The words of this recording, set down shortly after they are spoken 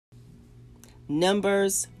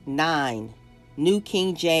Numbers 9, New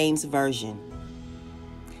King James Version.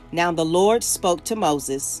 Now the Lord spoke to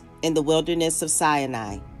Moses in the wilderness of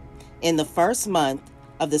Sinai, in the first month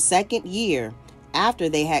of the second year after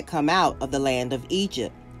they had come out of the land of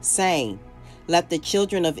Egypt, saying, Let the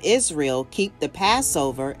children of Israel keep the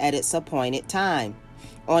Passover at its appointed time.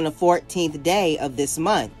 On the 14th day of this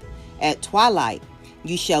month, at twilight,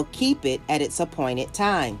 you shall keep it at its appointed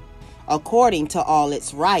time. According to all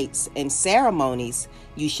its rites and ceremonies,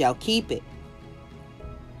 you shall keep it.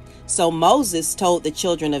 So Moses told the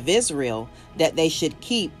children of Israel that they should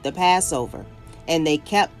keep the Passover, and they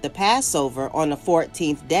kept the Passover on the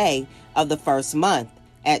 14th day of the first month,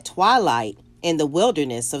 at twilight, in the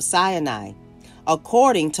wilderness of Sinai,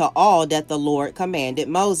 according to all that the Lord commanded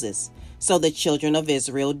Moses. So the children of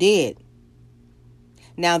Israel did.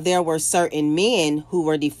 Now there were certain men who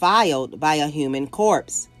were defiled by a human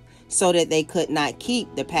corpse, so that they could not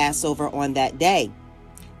keep the Passover on that day.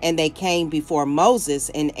 And they came before Moses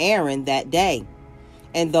and Aaron that day.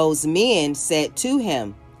 And those men said to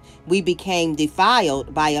him, We became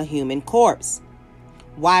defiled by a human corpse.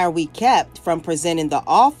 Why are we kept from presenting the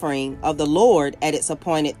offering of the Lord at its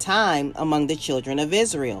appointed time among the children of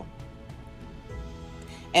Israel?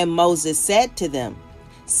 And Moses said to them,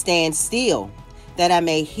 Stand still, that I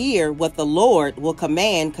may hear what the Lord will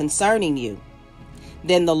command concerning you.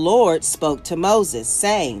 Then the Lord spoke to Moses,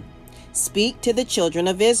 saying, Speak to the children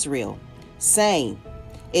of Israel, saying,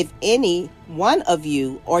 If any one of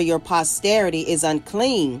you or your posterity is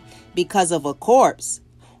unclean because of a corpse,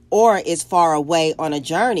 or is far away on a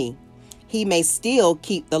journey, he may still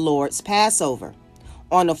keep the Lord's Passover.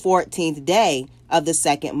 On the 14th day of the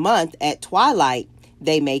second month at twilight,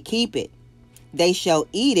 they may keep it. They shall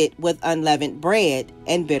eat it with unleavened bread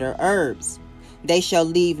and bitter herbs. They shall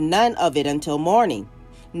leave none of it until morning,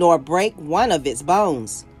 nor break one of its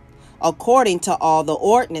bones. According to all the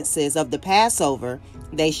ordinances of the Passover,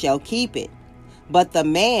 they shall keep it. But the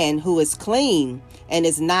man who is clean and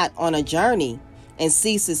is not on a journey and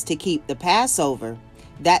ceases to keep the Passover,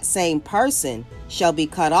 that same person shall be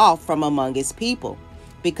cut off from among his people,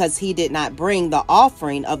 because he did not bring the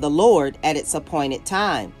offering of the Lord at its appointed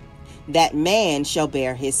time. That man shall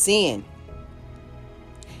bear his sin.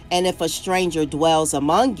 And if a stranger dwells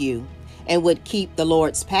among you and would keep the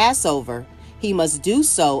Lord's Passover, he must do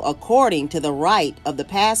so according to the rite of the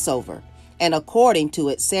Passover and according to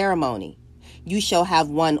its ceremony. You shall have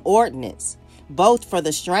one ordinance, both for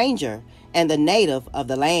the stranger and the native of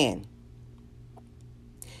the land.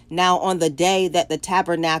 Now on the day that the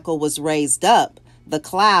tabernacle was raised up, the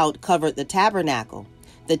cloud covered the tabernacle,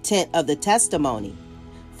 the tent of the testimony.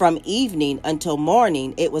 From evening until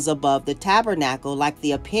morning it was above the tabernacle like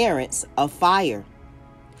the appearance of fire.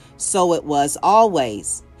 So it was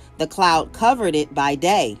always. The cloud covered it by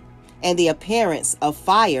day, and the appearance of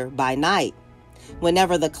fire by night.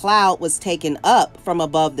 Whenever the cloud was taken up from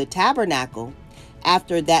above the tabernacle,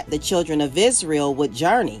 after that the children of Israel would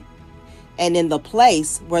journey. And in the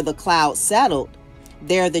place where the cloud settled,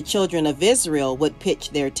 there the children of Israel would pitch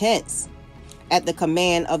their tents. At the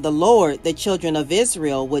command of the Lord, the children of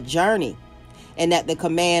Israel would journey, and at the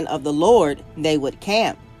command of the Lord, they would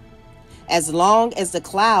camp. As long as the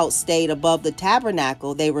cloud stayed above the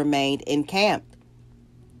tabernacle, they remained encamped.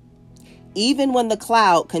 Even when the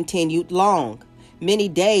cloud continued long, many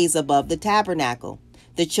days above the tabernacle,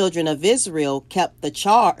 the children of Israel kept the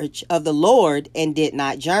charge of the Lord and did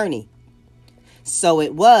not journey. So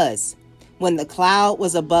it was, when the cloud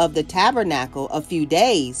was above the tabernacle a few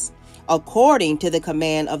days, according to the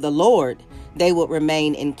command of the Lord, they would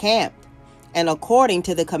remain encamped, and according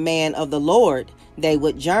to the command of the Lord, they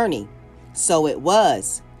would journey. So it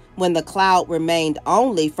was, when the cloud remained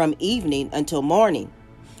only from evening until morning.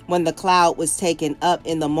 When the cloud was taken up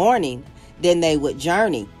in the morning, then they would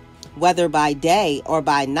journey, whether by day or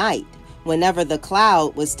by night. Whenever the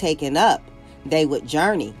cloud was taken up, they would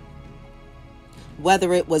journey.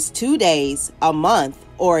 Whether it was 2 days, a month,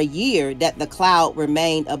 or a year that the cloud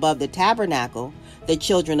remained above the tabernacle, the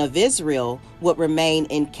children of Israel would remain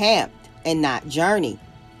encamped and not journey.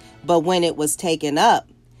 But when it was taken up,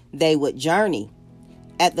 they would journey.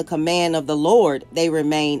 At the command of the Lord, they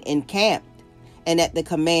remained encamped, and at the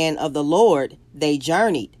command of the Lord, they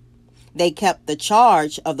journeyed. They kept the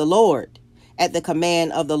charge of the Lord, at the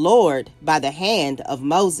command of the Lord by the hand of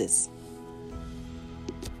Moses.